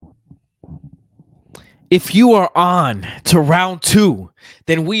If you are on to round 2,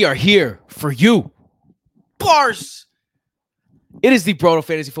 then we are here for you. Bars! It is the Broto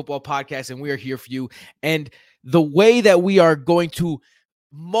Fantasy Football Podcast, and we are here for you. And the way that we are going to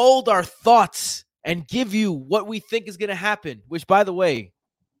mold our thoughts and give you what we think is going to happen, which, by the way,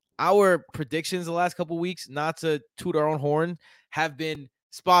 our predictions the last couple weeks, not to toot our own horn, have been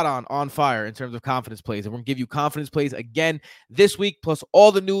spot on fire in terms of confidence plays. And we're going to give you confidence plays again this week, plus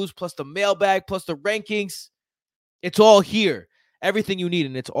all the news, plus the mailbag, plus the rankings. It's all here. Everything you need,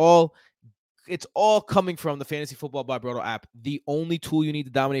 and it's all coming from the Fantasy Football by Broto app, the only tool you need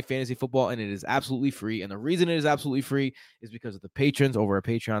to dominate fantasy football, and it is absolutely free. And the reason it is absolutely free is because of the patrons over at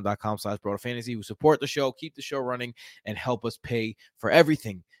patreon.com/BrotoFantasy who support the show, keep the show running, and help us pay for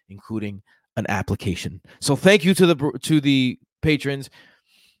everything, including an application. So thank you to the patrons.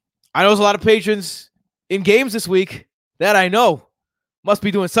 I know there's a lot of patrons in games this week that I know must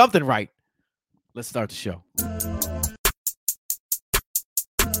be doing something right. Let's start the show.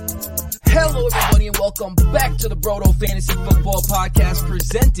 Hello, everybody, and welcome back to the Broto Fantasy Football Podcast,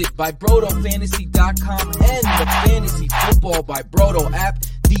 presented by BrotoFantasy.com and the Fantasy Football by Broto app,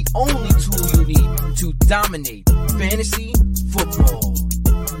 the only tool you need to dominate fantasy football.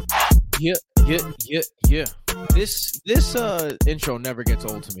 Yeah. This intro never gets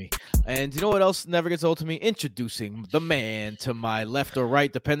old to me. And you know what else never gets old to me? Introducing the man to my left or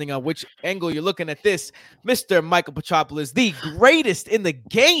right, depending on which angle you're looking at this, Mr. Michael Petropoulos, the greatest in the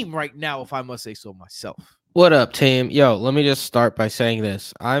game right now, if I must say so myself. What up, team? Yo, let me just start by saying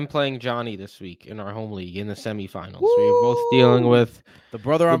this. I'm playing Johnny this week in our home league in the semifinals. We're both dealing with the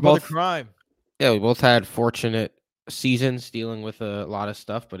brother on brother crime. Yeah, we both had fortunate seasons dealing with a lot of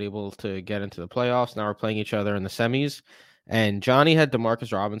stuff, but able to get into the playoffs. Now we're playing each other in the semis. And Johnny had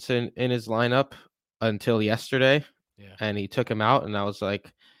Demarcus Robinson in his lineup until yesterday, and he took him out. And I was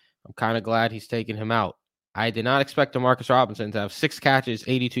like, I'm kind of glad he's taking him out. I did not expect Demarcus Robinson to have 6 catches,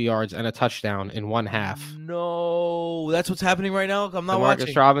 82 yards, and a touchdown in one half. No, that's what's happening right now. I'm not watching.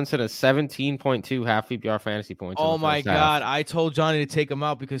 Demarcus Robinson has 17.2 half PPR fantasy points. Oh my God. I told Johnny to take him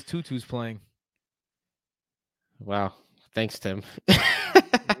out because Tutu's playing. Wow. Thanks, Tim.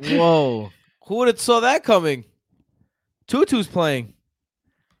 Whoa. Who would have saw that coming? Tutu's playing.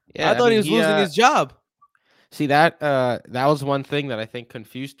 Yeah, I thought he was losing his job. See, that was one thing that I think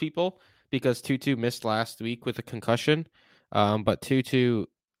confused people because Tutu missed last week with a concussion. But Tutu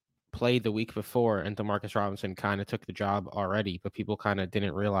played the week before, and Demarcus Robinson kind of took the job already, but people kind of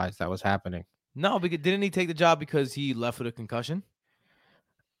didn't realize that was happening. No, because didn't he take the job because he left with a concussion?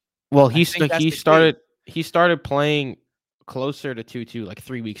 Well, he started playing closer to Tutu like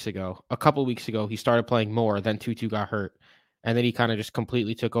 3 weeks ago. A couple weeks ago, he started playing more. Then Tutu got hurt, and then he kind of just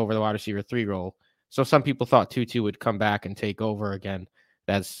completely took over the wide receiver 3 role. So some people thought Tutu would come back and take over again.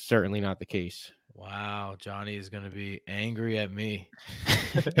 That's certainly not the case. Wow, Johnny is going to be angry at me.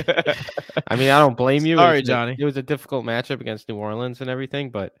 I mean, I don't blame you. Sorry, Johnny. It was a difficult matchup against New Orleans and everything,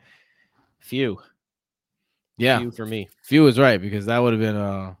 but few. Yeah, few for me. Few is right because that would have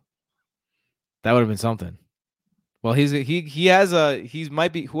been something. Well, who does he have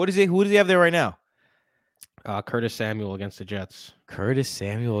there right now? Curtis Samuel against the Jets. Curtis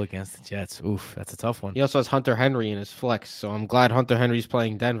Samuel against the Jets. Oof, that's a tough one. He also has Hunter Henry in his flex, so I'm glad Hunter Henry's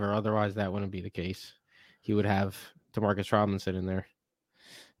playing Denver. Otherwise, that wouldn't be the case. He would have Demarcus Robinson in there.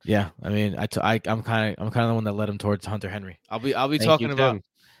 Yeah, I mean, I'm kind of the one that led him towards Hunter Henry. I'll be talking about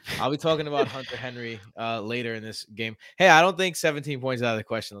Hunter Henry later in this game. Hey, I don't think 17 points is out of the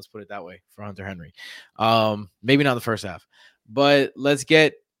question. Let's put it that way for Hunter Henry. Maybe not the first half, but let's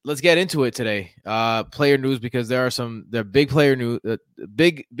get into it today. Player news, because there are big player news,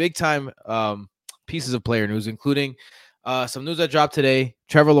 big time pieces of player news, including some news that dropped today.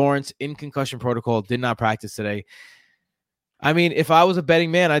 Trevor Lawrence in concussion protocol, did not practice today. I mean, if I was a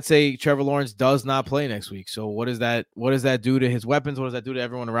betting man, I'd say Trevor Lawrence does not play next week. So what does that do to his weapons? What does that do to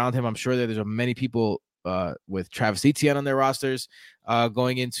everyone around him? I'm sure that there's many people with Travis Etienne on their rosters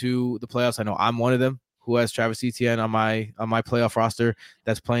going into the playoffs. I know I'm one of them who has Travis Etienne on my playoff roster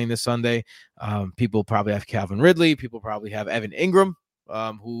that's playing this Sunday. People probably have Calvin Ridley. People probably have Evan Ingram,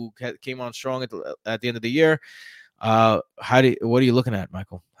 who came on strong at the end of the year. What are you looking at,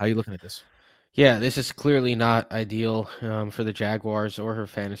 Michael? How are you looking at this? Yeah, this is clearly not ideal for the Jaguars or her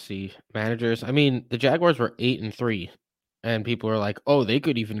fantasy managers. I mean, the Jaguars were 8-3, and people are like, "Oh, they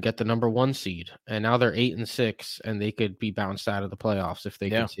could even get the number 1 seed," and now they're 8-6, and they could be bounced out of the playoffs if they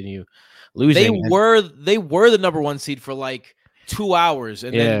continue losing. They were the number 1 seed for like 2 hours,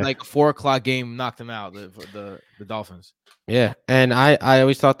 and then like a 4:00 game knocked them out. The Dolphins. Yeah, and I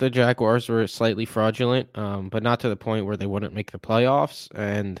always thought the Jaguars were slightly fraudulent, but not to the point where they wouldn't make the playoffs.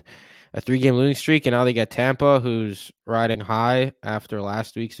 And a 3-game losing streak, and now they get Tampa, who's riding high after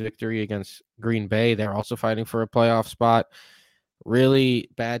last week's victory against Green Bay. They're also fighting for a playoff spot. Really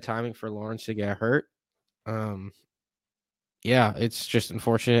bad timing for Lawrence to get hurt. Yeah, it's just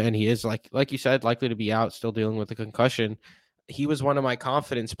unfortunate, and he is like you said, likely to be out, still dealing with a concussion. He was one of my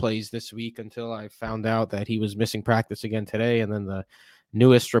confidence plays this week until I found out that he was missing practice again today, and then the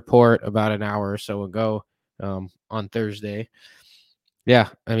newest report about an hour or so ago on Thursday. Yeah,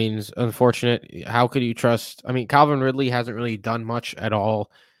 I mean, it's unfortunate. How could you trust? I mean, Calvin Ridley hasn't really done much at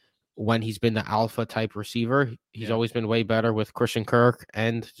all when he's been the alpha type receiver. He's always been way better with Christian Kirk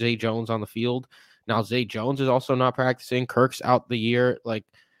and Zay Jones on the field. Now, Zay Jones is also not practicing. Kirk's out the year. Like,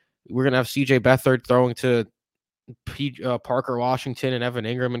 we're going to have CJ Beathard throwing to Parker Washington and Evan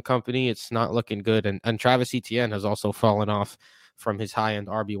Ingram and company. It's not looking good. And Travis Etienne has also fallen off from his high-end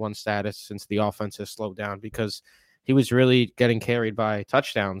RB1 status since the offense has slowed down because he was really getting carried by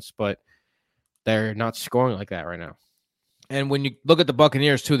touchdowns, but they're not scoring like that right now. And when you look at the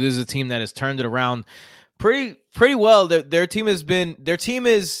Buccaneers too, this is a team that has turned it around pretty well. They're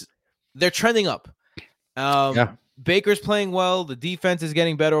trending up. Baker's playing well. The defense is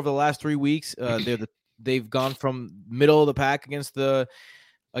getting better over the last 3 weeks. They've gone from middle of the pack against the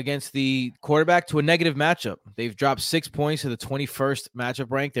quarterback to a negative matchup. They've dropped 6 points to the 21st matchup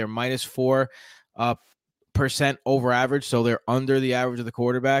rank. They're -4% over average, so they're under the average of the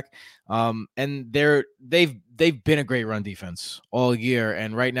quarterback. And they've been a great run defense all year,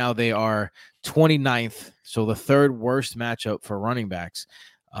 and right now they are 29th, so the third worst matchup for running backs.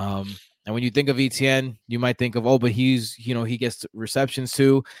 And when you think of ETN, you might think of, but he gets receptions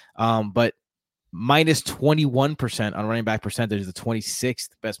too. But -21% on running back percentage is the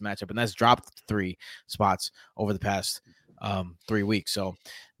 26th best matchup, and that's dropped 3 spots over the past 3 weeks. So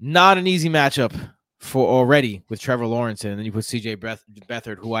not an easy matchup for already with Trevor Lawrence, and then you put CJ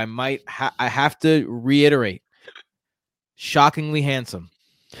Beathard, who I have to reiterate, shockingly handsome,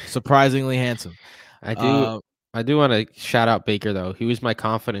 surprisingly handsome. I do want to shout out Baker though. He was my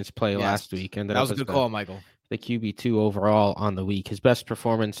confidence play last week, and that was a good call, Michael. The QB2 overall on the week, his best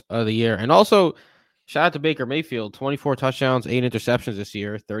performance of the year, and also shout out to Baker Mayfield, 24 touchdowns, 8 interceptions this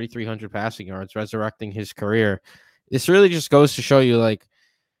year, 3,300 passing yards, resurrecting his career. This really just goes to show you, like,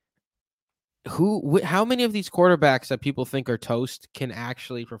 how many of these quarterbacks that people think are toast can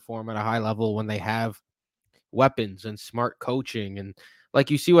actually perform at a high level when they have weapons and smart coaching. And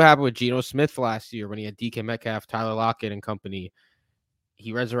like, you see what happened with Geno Smith last year when he had DK Metcalf, Tyler Lockett and company.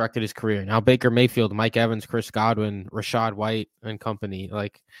 He resurrected his career. Now Baker Mayfield, Mike Evans, Chris Godwin, Rashad White and company.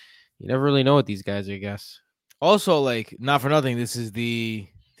 Like, you never really know what these guys are, I guess. Also, like, not for nothing, this is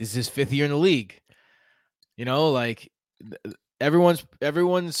his 5th year in the league. You know, like, everyone's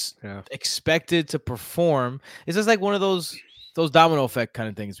expected to perform. It's just like one of those domino effect kind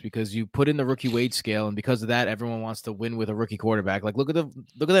of things, because you put in the rookie wage scale, and because of that, everyone wants to win with a rookie quarterback. Like, look at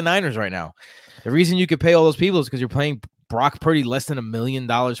the Niners right now. The reason you could pay all those people is because you're playing Brock Purdy less than $1 million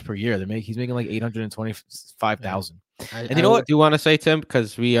per year. He's making like $825,000. And you know what? Do you want to say, Tim?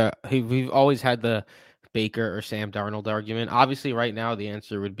 Because we've always had the Baker or Sam Darnold argument. Obviously, right now the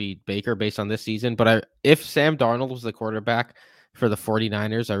answer would be Baker based on this season. But if Sam Darnold was the quarterback for the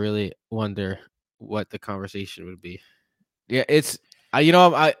 49ers, I really wonder what the conversation would be. Yeah,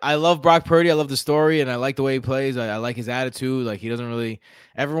 I love Brock Purdy. I love the story, and I like the way he plays. I like his attitude. Like, he doesn't really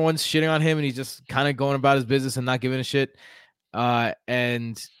 – everyone's shitting on him, and he's just kind of going about his business and not giving a shit.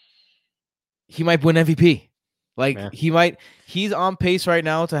 And he might win MVP. Like, he's on pace right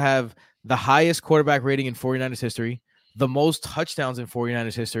now to have the highest quarterback rating in 49ers history, the most touchdowns in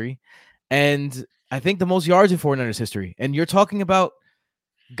 49ers history, and I think the most yards in 49ers history. And you're talking about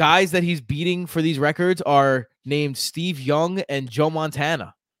guys that he's beating for these records are named Steve Young and Joe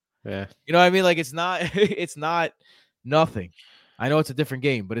Montana. Yeah. You know what I mean? Like, it's not nothing. I know it's a different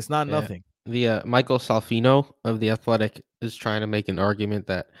game, but it's not nothing. The Michael Salfino of The Athletic is trying to make an argument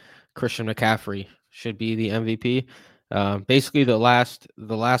that Christian McCaffrey should be the MVP. Basically, the last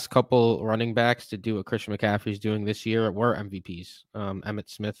couple running backs to do what Christian McCaffrey's doing this year were MVPs. Emmitt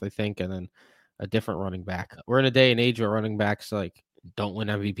Smith, I think, and then a different running back. We're in a day and age where running backs like don't win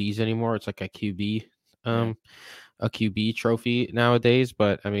MVPs anymore. It's like a QB trophy nowadays.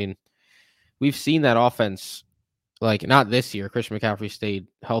 But I mean, we've seen that offense, like, not this year. Christian McCaffrey stayed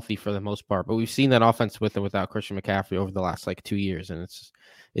healthy for the most part, but we've seen that offense with and without Christian McCaffrey over the last like 2 years, and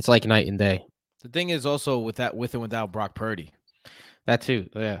it's like night and day. The thing is also with and without Brock Purdy. That too,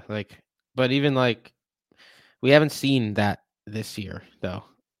 yeah. Like, but even like, we haven't seen that this year though.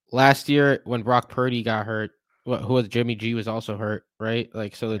 Last year when Brock Purdy got hurt, who was Jimmy G was also hurt, right?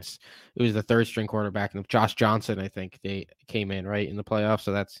 Like, so it was the third string quarterback, and Josh Johnson, I think, they came in right in the playoffs.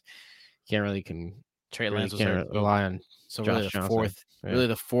 So can't really Trey really Lance was there can't too. rely on So Josh really the Johnson. fourth, really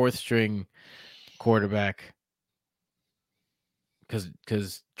the fourth string quarterback,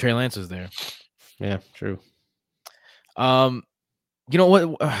 because Trey Lance was there. Yeah, true. You know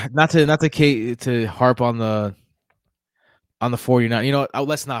what? Not to harp on the 49. You know,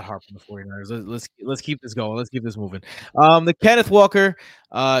 let's not harp on the 49ers. Let's keep this going. Let's keep this moving. The Kenneth Walker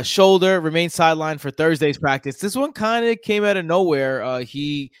shoulder remains sidelined for Thursday's practice. This one kind of came out of nowhere.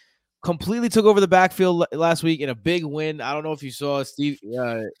 He completely took over the backfield last week in a big win. I don't know if you saw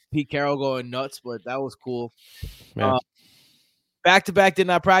Pete Carroll going nuts, but that was cool. Yeah. Back-to-back did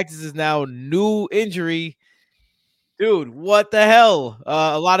not practice is now new injury. Dude, what the hell?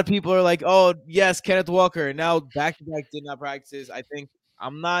 A lot of people are like, "Oh, yes, Kenneth Walker." And now back-to-back did not practice. I think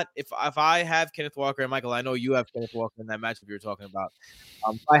I'm not if I have Kenneth Walker and Michael, I know you have Kenneth Walker in that matchup you were talking about.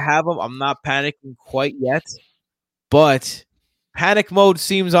 If I have him, I'm not panicking quite yet, but panic mode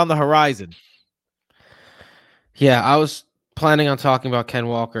seems on the horizon. Yeah, I was planning on talking about Ken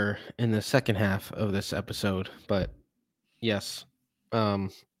Walker in the second half of this episode, but yes,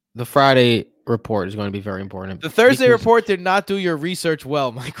 the Friday report is going to be very important. The Thursday report did not do your research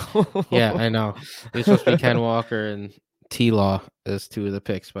well, Michael. Yeah, I know. It's supposed to be Ken Walker and T-Law as two of the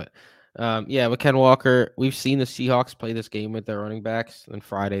picks, but yeah, with Ken Walker, we've seen the Seahawks play this game with their running backs. Then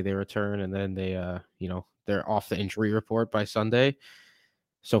Friday they return, and then they, they're off the injury report by Sunday.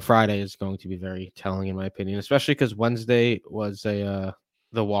 So Friday is going to be very telling, in my opinion, especially because Wednesday was the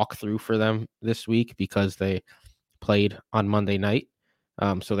walkthrough for them this week because they played on Monday night.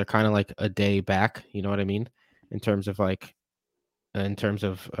 So they're kind of like a day back. You know what I mean? In terms of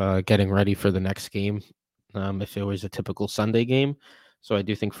getting ready for the next game, if it was a typical Sunday game. So I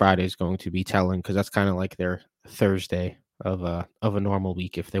do think Friday is going to be telling because that's kind of like their Thursday of a normal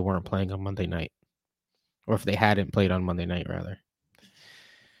week if they weren't playing on Monday night, or if they hadn't played on Monday night rather.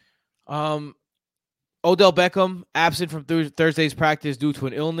 Odell Beckham absent from Thursday's practice due to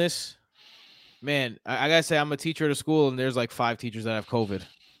an illness. Man, I gotta say, I'm a teacher at a school, and there's like 5 teachers that have COVID.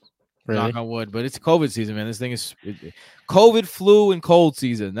 Really? Knock on wood, but it's COVID season, man. This thing is COVID, flu, and cold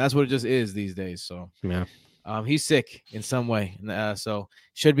season. That's what it just is these days. So yeah, he's sick in some way, so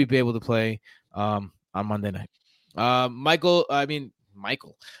should be able to play on Monday night. Michael.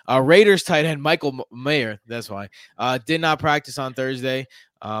 Raiders tight end Michael Mayer. That's why did not practice on Thursday.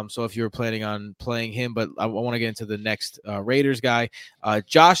 So if you were planning on playing him, but I want to get into the next Raiders guy.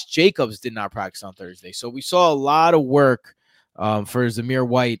 Josh Jacobs did not practice on Thursday. So we saw a lot of work for Zamir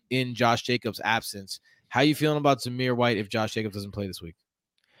White in Josh Jacobs' absence. How you feeling about Zamir White if Josh Jacobs doesn't play this week?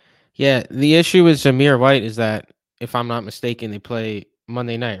 Yeah, the issue with Zamir White is that, if I'm not mistaken, they play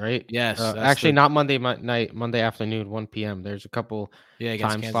Monday night, right? Yes. Actually, not Monday night, Monday afternoon, 1 p.m. There's a couple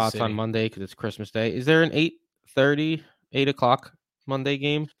time slots on Monday because it's Christmas Day. Is there an 8:30, 8 o'clock Monday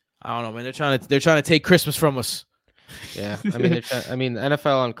game? I don't know, man. They're trying to take Christmas from us. Yeah, I mean,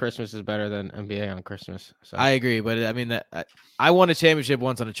 NFL on Christmas is better than NBA on Christmas. So. I agree, but I mean, I won a championship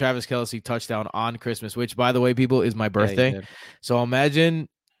once on a Travis Kelce touchdown on Christmas, which, by the way, people, is my birthday. Yeah, so imagine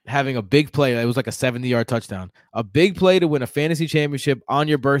having a big play. It was like a 70-yard touchdown, a big play to win a fantasy championship on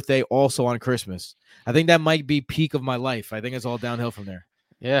your birthday, also on Christmas. I think that might be peak of my life. I think it's all downhill from there.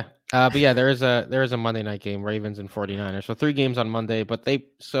 Yeah. But yeah, there is a Monday night game, Ravens and 49ers. So 3 games on Monday, but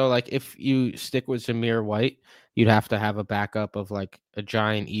if you stick with Zamir White, you'd have to have a backup of like a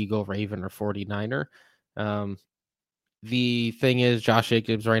Giant, Eagle, Raven, or 49er. The thing is, Josh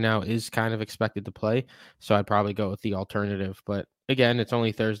Jacobs right now is kind of expected to play, so I'd probably go with the alternative. But again, it's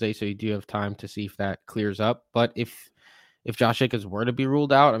only Thursday, so you do have time to see if that clears up. But if Josh Jacobs were to be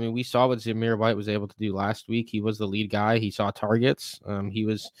ruled out, I mean, we saw what Zamir White was able to do last week. He was the lead guy. He saw targets. I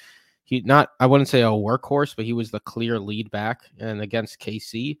wouldn't say a workhorse, but he was the clear lead back. And against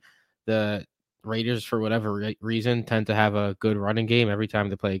KC, the Raiders, for whatever reason, tend to have a good running game every time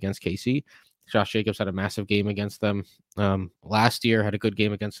they play against KC. Josh Jacobs had a massive game against them last year, had a good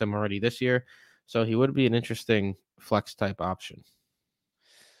game against them already this year. So he would be an interesting flex type option.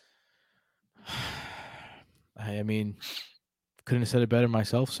 I mean, couldn't have said it better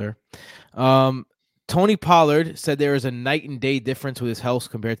myself, sir. Tony Pollard said there is a night and day difference with his health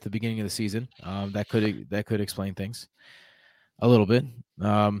compared to the beginning of the season. That could explain things a little bit.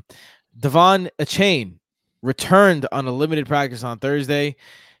 Devon Achane returned on a limited practice on Thursday.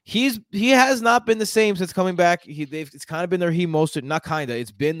 He has not been the same since coming back. It's kind of been the Raheem Mostert, not kinda.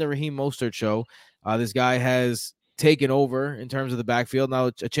 It's been the Raheem Mostert show. This guy has taken over in terms of the backfield. Now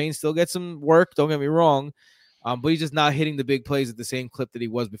Achane still gets some work. Don't get me wrong. But he's just not hitting the big plays at the same clip that he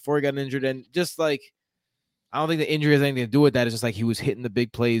was before he got injured. And just like, I don't think the injury has anything to do with that. It's just like he was hitting the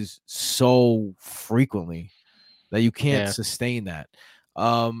big plays so frequently that you can't sustain that.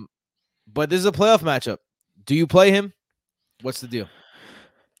 But this is a playoff matchup. Do you play him? What's the deal?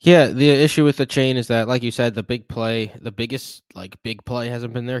 Yeah, the issue with the chain is that, like you said, the biggest big play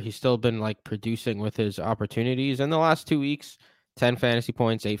hasn't been there. He's still been like producing with his opportunities. In the last 2 weeks, 10 fantasy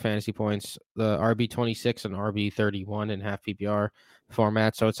points, 8 fantasy points, the RB26 and RB31 in half PPR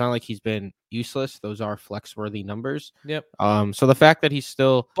format. So it's not like he's been useless. Those are flex worthy numbers. Yep. So the fact that he's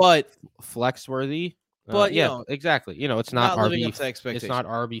still But flex worthy, but yeah, exactly. It's not living RB. up to expectations. It's not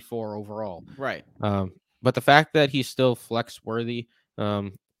RB4 overall. Right. But the fact that he's still flex worthy,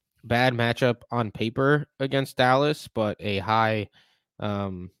 bad matchup on paper against Dallas, but a high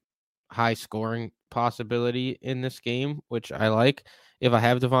scoring possibility in this game, which I like. If I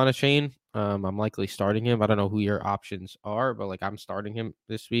have Devon Achane, I'm likely starting him. I don't know who your options are, but like I'm starting him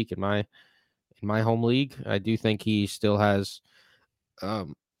this week in my home league. I do think he still has a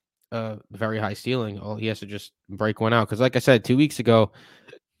very high ceiling. All he has to just break one out. Because like I said, 2 weeks ago,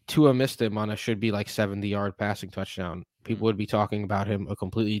 Tua missed him on a should be like 70-yard passing touchdown. People would be talking about him a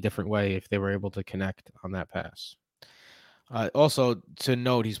completely different way if they were able to connect on that pass. Also to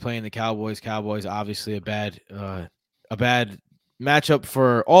note, he's playing the Cowboys. Cowboys obviously a bad matchup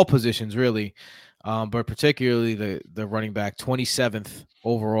for all positions, really, but particularly the running back, 27th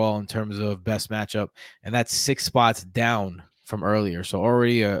overall in terms of best matchup, and that's 6 spots down from earlier. So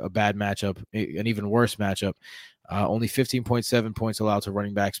already a bad matchup, an even worse matchup. Only 15.7 points allowed to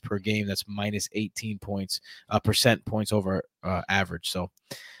running backs per game. That's minus 18 points, percent points over average. So,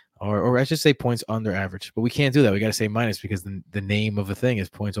 or I should say points under average, but we can't do that. We got to say minus because the name of the thing is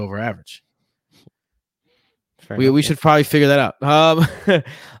points over average. We should probably figure that out.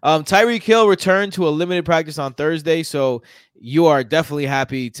 Tyreek Hill returned to a limited practice on Thursday, so you are definitely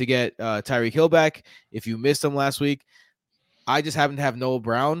happy to get Tyreek Hill back. If you missed him last week, I just happened to have Noah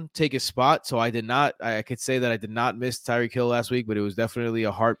Brown take his spot, so I could say that I did not miss Tyreek Hill last week, but it was definitely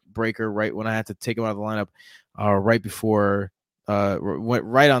a heartbreaker right when I had to take him out of the lineup right before went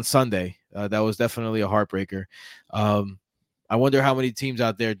right on Sunday. That was definitely a heartbreaker. I wonder how many teams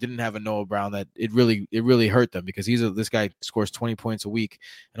out there didn't have a Noah Brown that it really hurt them, because this guy scores 20 points a week,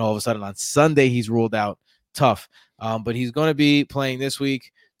 and all of a sudden on Sunday he's ruled out. Tough. But he's going to be playing this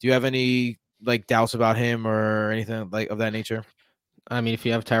week. Do you have any doubts about him or anything like of that nature? I mean, if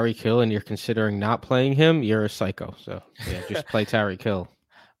you have Tyreek Hill and you're considering not playing him, you're a psycho. So yeah, just play Tyreek Hill.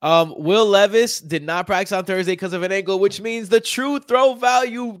 Will Levis did not practice on Thursday because of an ankle, which means the true throw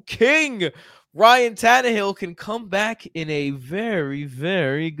value king, Ryan Tannehill, can come back in a very,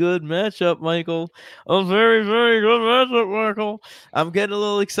 very good matchup, Michael. A very, very good matchup, Michael. I'm getting a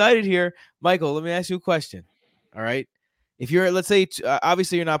little excited here. Michael, let me ask you a question. All right. If you're, let's say,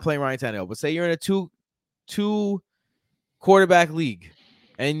 obviously you're not playing Ryan Tannehill, but say you're in a two quarterback league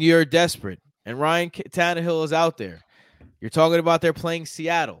and you're desperate and Ryan Tannehill is out there. You're talking about they're playing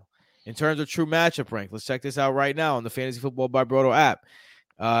Seattle in terms of true matchup rank. Let's check this out right now on the Fantasy Football by Brodo app.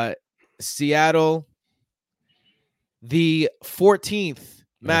 Seattle, the 14th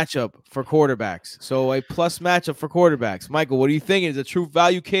matchup for quarterbacks. So a plus matchup for quarterbacks. Michael, what are you thinking? Is a true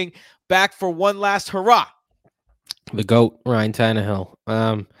value king back for one last hurrah? The GOAT, Ryan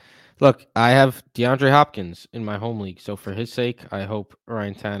Tannehill. Look, I have DeAndre Hopkins in my home league. So for his sake, I hope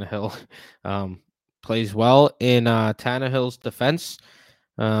Ryan Tannehill plays well. In Tannehill's defense,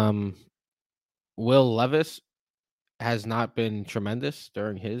 Will Levis has not been tremendous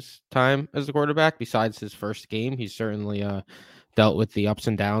during his time as a quarterback. Besides his first game, he's certainly dealt with the ups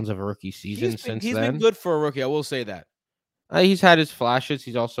and downs of a rookie season since then. He's been good for a rookie, I will say that. He's had his flashes.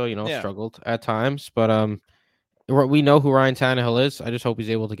 He's also, struggled at times. But we know who Ryan Tannehill is. I just hope he's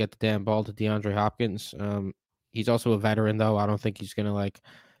able to get the damn ball to DeAndre Hopkins. He's also a veteran, though. I don't think he's going to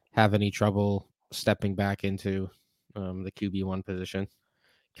have any trouble stepping back into the QB1 position.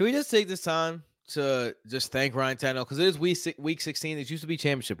 Can we just take this time to just thank Ryan Tannehill, because it is week 16. It used to be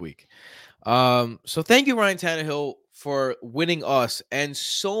championship week. So thank you, Ryan Tannehill, for winning us and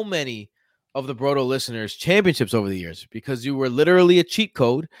so many of the Brodo listeners championships over the years, because you were literally a cheat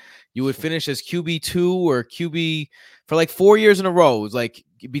code. You would finish as QB2 or QB for 4 years in a row. It was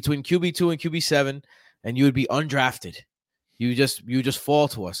between QB2 and QB7, and you would be undrafted. You just fall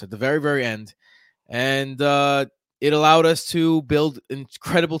to us at the very, very end. And it allowed us to build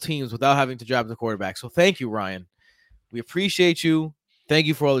incredible teams without having to draft the quarterback. So thank you, Ryan. We appreciate you. Thank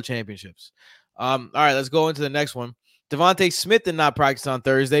you for all the championships. All right, let's go into the next one. Devontae Smith did not practice on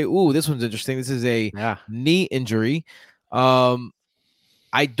Thursday. Ooh, this one's interesting. This is a knee injury.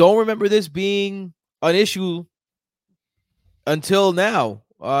 I don't remember this being an issue until now,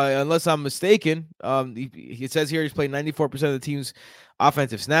 unless I'm mistaken. It says here he's played 94% of the team's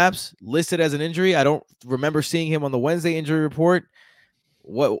offensive snaps, listed as an injury. I don't remember seeing him on the Wednesday injury report.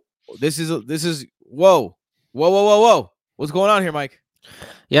 this is whoa. What's going on here, Mike?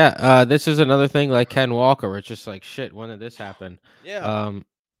 Yeah, this is another thing like Ken Walker, where it's just like shit. When did this happen? Yeah.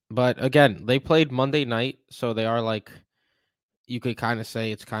 But again, they played Monday night, so they are like you could kind of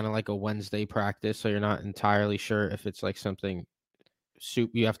say it's kind of like a Wednesday practice, so you're not entirely sure if it's like something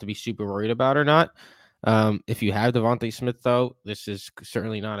you have to be super worried about or not. If you have Devontae Smith, though, this is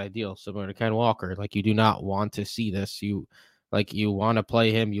certainly not ideal. Similar to Ken Walker, like you do not want to see this. You want to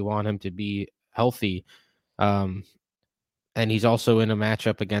play him. You want him to be healthy. And he's also in a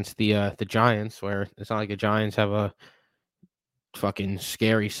matchup against the Giants, where it's not like the Giants have a fucking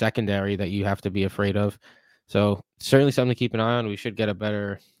scary secondary that you have to be afraid of. So certainly something to keep an eye on. We should get a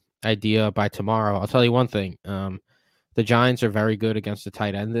better idea by tomorrow. I'll tell you one thing. The Giants are very good against the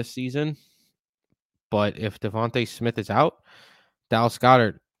tight end this season. But if Devontae Smith is out, Dallas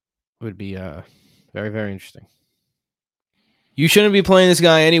Goedert would be very, very interesting. You shouldn't be playing this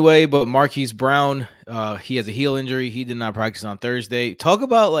guy anyway, but Marquise Brown, he has a heel injury. He did not practice on Thursday. Talk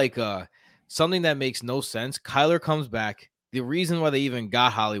about like something that makes no sense. Kyler comes back. The reason why they even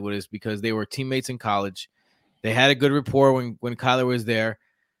got Hollywood is because they were teammates in college. They had a good rapport when Kyler was there.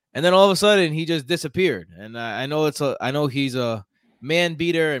 And then all of a sudden he just disappeared. And I know he's a man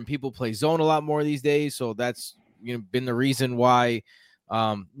beater and people play zone a lot more these days. So that's been the reason why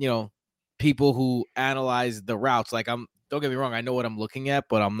people who analyze the routes, like don't get me wrong, I know what I'm looking at,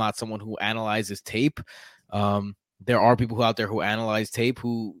 but I'm not someone who analyzes tape. There are people out there who analyze tape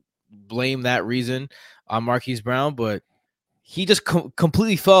who blame that reason on Marquise Brown, but he just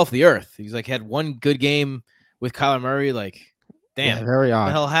completely fell off the earth. He's like had one good game with Kyler Murray. Like, damn, yeah, very odd. What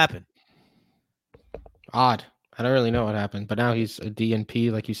the hell happened? Odd. I don't really know what happened, but now he's a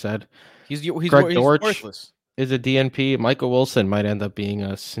DNP, like you said. He's worthless. Is a DNP. Michael Wilson might end up being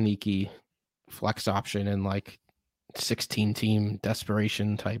a sneaky flex option in like 16-team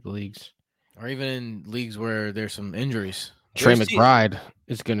desperation type leagues, or even in leagues where there's some injuries. Trey McBride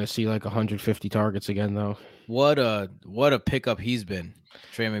is going to see like 150 targets again, though. What a pickup he's been,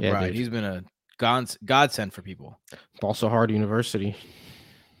 Trey McBride. Yeah, he's been a godsend for people. Also, Hard University.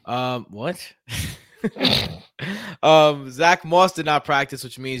 What? Zach Moss did not practice,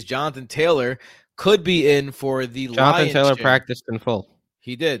 which means Jonathan Taylor could be in for the Jonathan Taylor share. Practiced in full.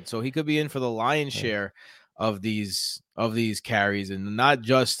 He did, so he could be in for the lion's share of these carries, and not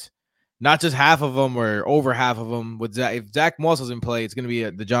just half of them or over half of them. With if Zach Moss doesn't play, it's going to be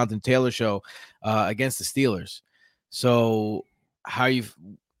the Jonathan Taylor show against the Steelers. So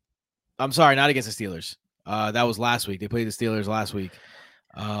I'm sorry, not against the Steelers. That was last week. They played the Steelers last week.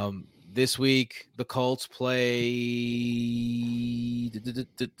 This week the Colts play.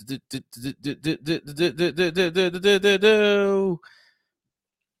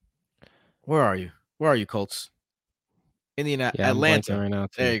 Where are you, Colts? Atlanta. Right now,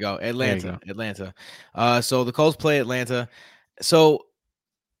 there you go. Atlanta. So the Colts play Atlanta. So,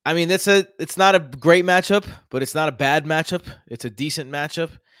 I mean, it's not a great matchup, but it's not a bad matchup. It's a decent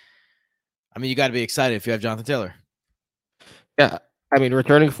matchup. I mean, you got to be excited if you have Jonathan Taylor. Yeah. I mean,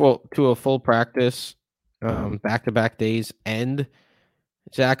 returning to a full practice, back-to-back days, and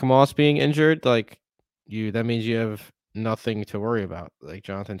Zach Moss being injured, that means you have nothing to worry about. Like,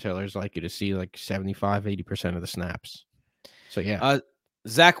 Jonathan Taylor's likely to see like 75-80% of the snaps. So yeah.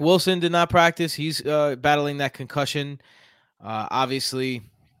 Zach Wilson did not practice. He's battling that concussion. Obviously,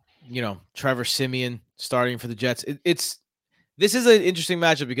 Trevor Siemian starting for the Jets. This is an interesting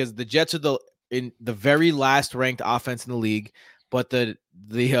matchup because the Jets are in the very last ranked offense in the league. But the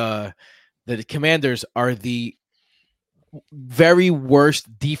Commanders are the very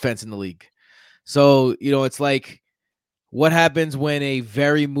worst defense in the league. So, it's like what happens when a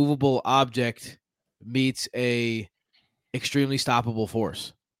very movable object meets a extremely stoppable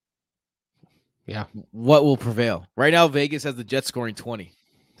force? Yeah. What will prevail? Right now, Vegas has the Jets scoring 20.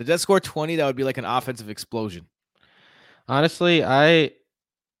 If the Jets score 20, that would be like an offensive explosion. Honestly, I'm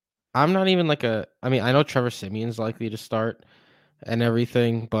not even I know Trevor Siemian's likely to start and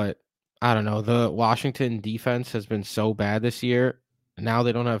everything, but I don't know. The Washington defense has been so bad this year. Now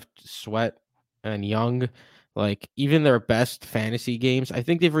they don't have Sweat and Young. Like, even their best fantasy games, I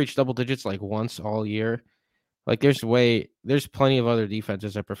think they've reached double digits like once all year. Like, there's plenty of other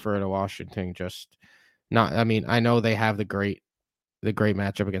defenses I prefer to Washington. Just not. I mean, I know they have the great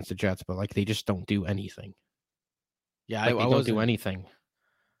matchup against the Jets, but like they just don't do anything. Yeah, they don't do anything.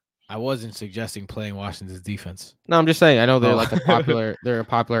 I wasn't suggesting playing Washington's defense. No, I'm just saying. I know they're they're a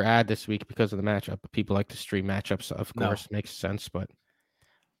popular ad this week because of the matchup. People like to stream matchups, of course, makes sense. But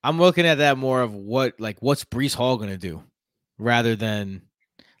I'm looking at that more of what's Breece Hall going to do, rather than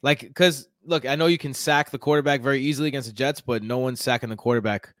because look, I know you can sack the quarterback very easily against the Jets, but no one's sacking the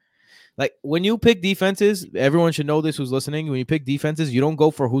quarterback. Like when you pick defenses, everyone should know this who's listening. When you pick defenses, you don't go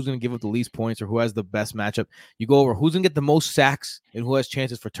for who's going to give up the least points or who has the best matchup. You go over who's going to get the most sacks and who has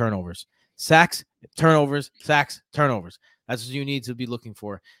chances for turnovers. Sacks, turnovers, sacks, turnovers. That's what you need to be looking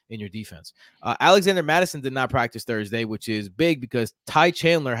for in your defense. Alexander Mattison did not practice Thursday, which is big because Ty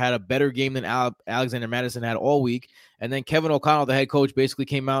Chandler had a better game than Alexander Mattison had all week. And then Kevin O'Connell, the head coach, basically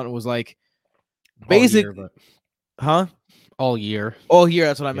came out and was like, all year. Oh, here,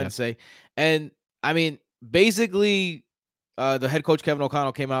 that's what I meant to say. And I mean, basically, the head coach Kevin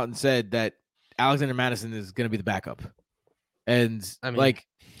O'Connell came out and said that Alexander Mattison is going to be the backup. And like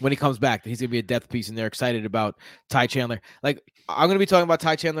when he comes back, he's going to be a depth piece, and they're excited about Ty Chandler. Like, I'm going to be talking about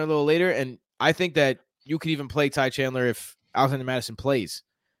Ty Chandler a little later, and I think that you could even play Ty Chandler if Alexander Mattison plays.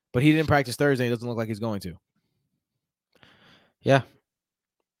 But he didn't practice Thursday. It doesn't look like he's going to. Yeah.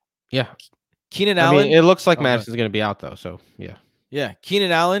 Keenan Allen. It looks like Madison's going to be out, though. So, yeah. Yeah.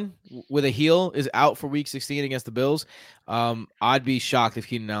 Keenan Allen with a heel is out for week 16 against the Bills. I'd be shocked if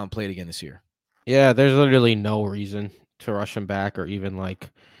Keenan Allen played again this year. Yeah, there's literally no reason to rush him back or even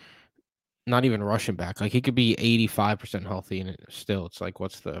not even rush him back. Like he could be 85% healthy and still it's like,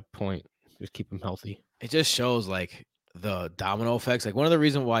 what's the point? Just keep him healthy. It just shows like the domino effects. Like one of the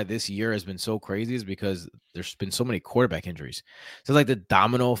reasons why this year has been so crazy is because there's been so many quarterback injuries. So like the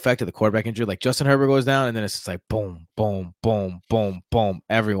domino effect of the quarterback injury, like Justin Herbert goes down and then it's just like boom, boom, boom, boom, boom.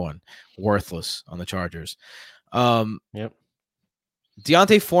 Everyone worthless on the Chargers. Yep.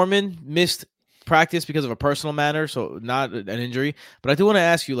 D'Onta Foreman missed practice because of a personal matter, so not an injury. But I do want to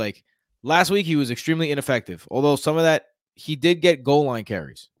ask you, like last week he was extremely ineffective. Although some of that he did get goal line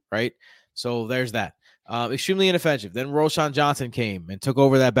carries, right? So there's that. Extremely ineffective. Then Roschon Johnson came and took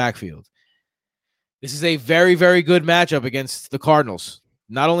over that backfield. This is a very, very good matchup against the Cardinals.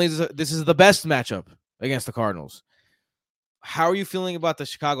 Not only is this is the best matchup against the Cardinals. How are you feeling about the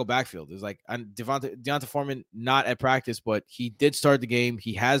Chicago backfield? Is like D'Onta Foreman not at practice, but he did start the game.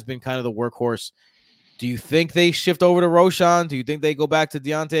 He has been kind of the workhorse. Do you think they shift over to Roschon? Do you think they go back to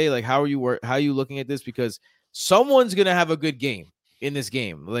D'Onta? Like, how are you looking at this? Because someone's gonna have a good game in this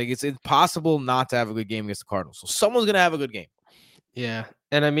game. Like, it's impossible not to have a good game against the Cardinals. So someone's gonna have a good game. Yeah,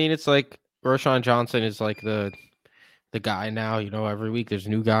 and I mean, it's like Roschon Johnson is like the guy now. You know, every week there's a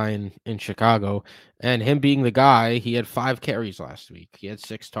new guy in Chicago, and him being the guy, he had 5 carries last week. He had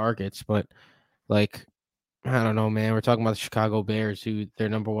 6 targets, but like, I don't know, man. We're talking about the Chicago Bears, who their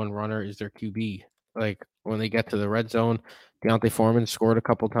number one runner is their QB. Like when they get to the red zone, D'Onta Foreman scored a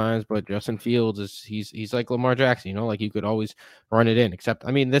couple times, but Justin Fields he's like Lamar Jackson, you know, like you could always run it in. Except,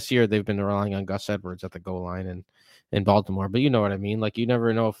 I mean, this year they've been relying on Gus Edwards at the goal line and in Baltimore, but you know what I mean. Like you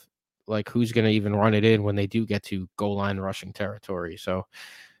never know if like who's going to even run it in when they do get to goal line rushing territory. So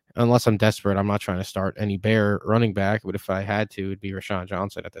unless I'm desperate, I'm not trying to start any Bear running back, but if I had to, it'd be Roschon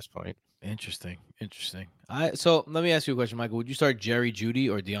Johnson at this point. Interesting. So let me ask you a question, Michael. Would you start Jerry Jeudy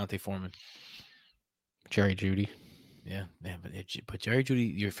or D'Onta Foreman? Jerry Jeudy. Yeah, man, but Jerry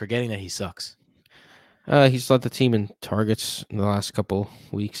Jeudy, you're forgetting that he sucks. He's led the team in targets in the last couple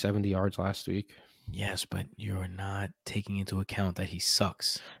weeks, 70 yards last week. Yes, but you're not taking into account that he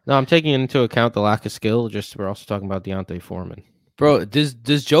sucks. No, I'm taking into account the lack of skill. Just we're also talking about D'Onta Foreman. Bro, does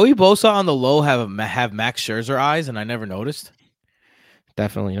Joey Bosa on the low have Max Scherzer eyes? And I never noticed.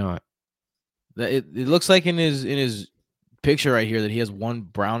 Definitely not. It looks like in his picture right here that he has one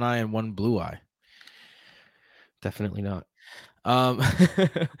brown eye and one blue eye. Definitely not.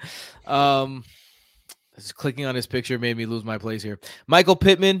 Just clicking on his picture made me lose my place here. Michael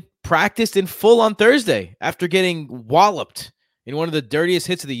Pittman practiced in full on Thursday after getting walloped in one of the dirtiest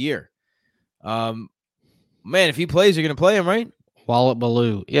hits of the year. Man, if he plays, you're gonna play him, right? Wallop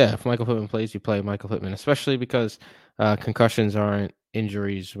Baloo. Yeah, if Michael Pittman plays, you play Michael Pittman, especially because concussions aren't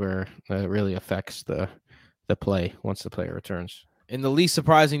injuries where it really affects the play once the player returns. In the least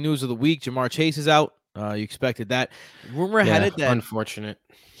surprising news of the week, Ja'Marr Chase is out. You expected that. Rumor had it that unfortunate.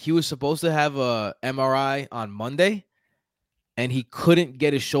 He was supposed to have a MRI on Monday, and he couldn't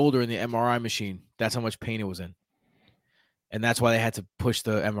get his shoulder in the MRI machine. That's how much pain it was in. And that's why they had to push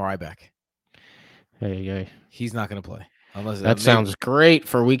the MRI back. Hey. He's not going to play. Unless that sounds great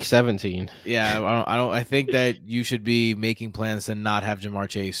for week 17. Yeah, I think that you should be making plans to not have Ja'Marr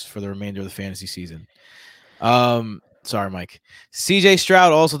Chase for the remainder of the fantasy season. Sorry, Mike. CJ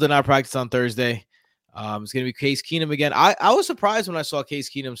Stroud also did not practice on Thursday. It's going to be Case Keenum again. I was surprised when I saw Case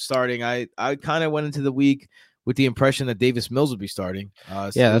Keenum starting. I kind of went into the week with the impression that Davis Mills would be starting.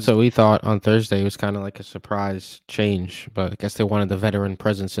 That's what we thought on Thursday. It was kind of like a surprise change, but I guess they wanted the veteran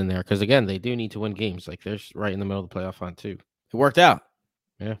presence in there because, again, they do need to win games. Like, they're right in the middle of the playoff hunt, too. It worked out.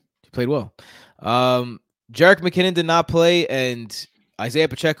 Yeah. He played well. Jerick McKinnon did not play, and Isaiah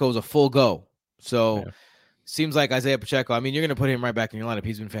Pacheco is a full go. So Yeah. seems like Isaiah Pacheco. I mean, you're going to put him right back in your lineup.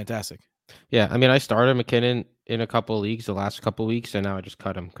 He's been fantastic. Yeah, I mean, I started McKinnon in a couple of leagues the last couple of weeks, and now I just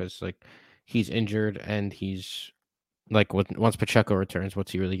cut him because like he's injured and he's like once Pacheco returns,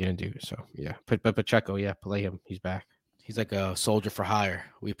 what's he really gonna do? So yeah, but Pacheco, yeah, play him. He's back. He's like a soldier for hire.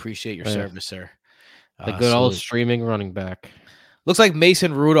 We appreciate your service, sir. The good old salute. streaming running back. Looks like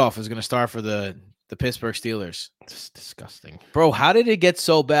Mason Rudolph is going to start for the Pittsburgh Steelers. It's disgusting. Bro, how did it get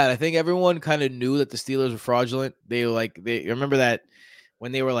so bad? I think everyone kind of knew that the Steelers were fraudulent. They remember that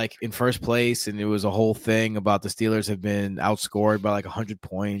when they were like in first place, and it was a whole thing about the Steelers have been outscored by like 100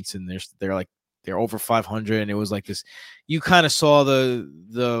 points, and they're over 500, and it was like this. You kind of saw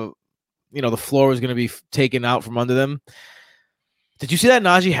the floor was going to be taken out from under them. Did you see that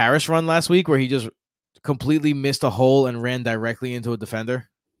Najee Harris run last week where he just completely missed a hole and ran directly into a defender?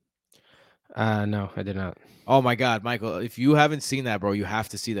 No, I did not. Oh my God, Michael, if you haven't seen that, bro, you have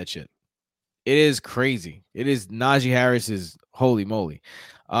to see that shit. It is crazy. It is Najee Harris is holy moly.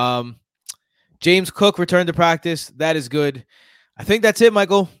 James Cook returned to practice. That is good. I think that's it,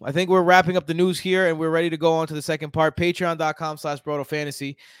 Michael. I think we're wrapping up the news here and we're ready to go on to the second part.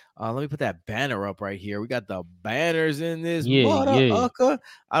 Patreon.com/BrotoFantasy. Let me put that banner up right here. We got the banners in this. Yeah.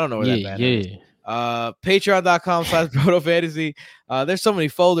 I don't know where that banner is. Patreon.com/BrotoFantasy. There's so many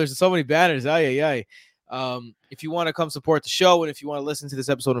folders and so many banners. If you want to come support the show and if you want to listen to this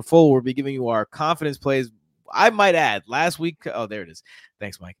episode in full, we'll be giving you our confidence plays. I might add last week. Oh, there it is.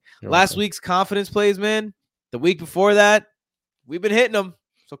 Thanks, Mike. Last week's confidence plays, man. The week before that, we've been hitting them.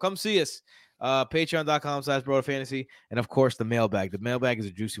 So come see us. Patreon.com/BrotoFantasy. And of course, the mailbag. The mailbag is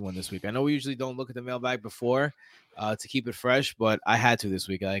a juicy one this week. I know we usually don't look at the mailbag before to keep it fresh, but I had to this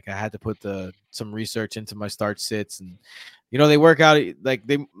week. Like I had to put some research into my start sits, and they work out like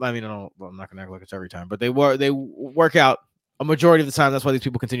I'm not gonna act like it's every time, but they work out a majority of the time. That's why these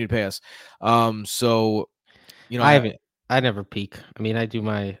people continue to pay us. I never peak. I mean, I do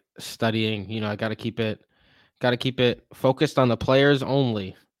my studying. I got to keep it focused on the players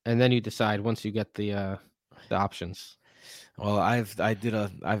only, and then you decide once you get the options. Well, I've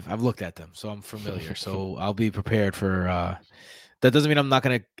looked at them, so I'm familiar. So I'll be prepared for. That doesn't mean I'm not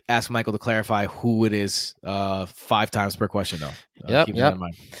going to ask Michael to clarify who it is 5 times per question, though. Keep that in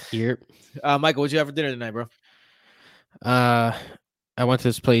mind. Here, Michael, what'd you have for dinner tonight, bro? I went to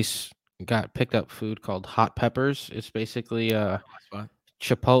this place, got picked up food called Hot Peppers. It's basically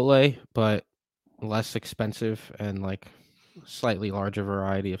Chipotle, but less expensive and like slightly larger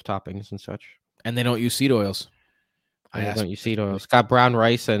variety of toppings and such. And they don't use seed oils. I don't use seed oils. Got brown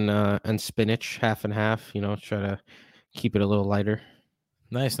rice and spinach, half and half. Try to keep it a little lighter.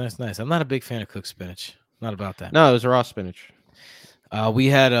 Nice. I'm not a big fan of cooked spinach. Not about that. No, it was raw spinach. We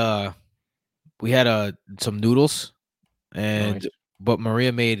had some noodles, but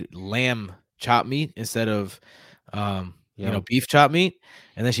Maria made lamb chopped meat instead of beef chopped meat,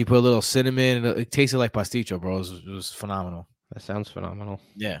 and then she put a little cinnamon, and it tasted like pasticho, bro. It was phenomenal. That sounds phenomenal.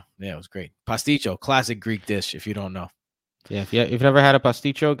 Yeah, it was great. Pasticho, classic Greek dish. If you don't know, if you've never had a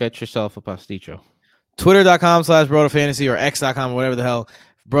pasticho, get yourself a pasticho. Twitter.com/BrotoFantasy or X.com or whatever the hell.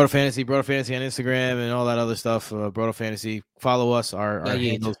 BrotoFantasy on Instagram and all that other stuff. BrotoFantasy. Follow us. Our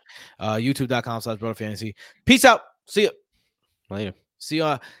handles. YouTube.com/BrotoFantasy. Peace out. See you later. See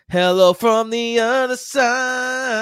you. Hello from the other side.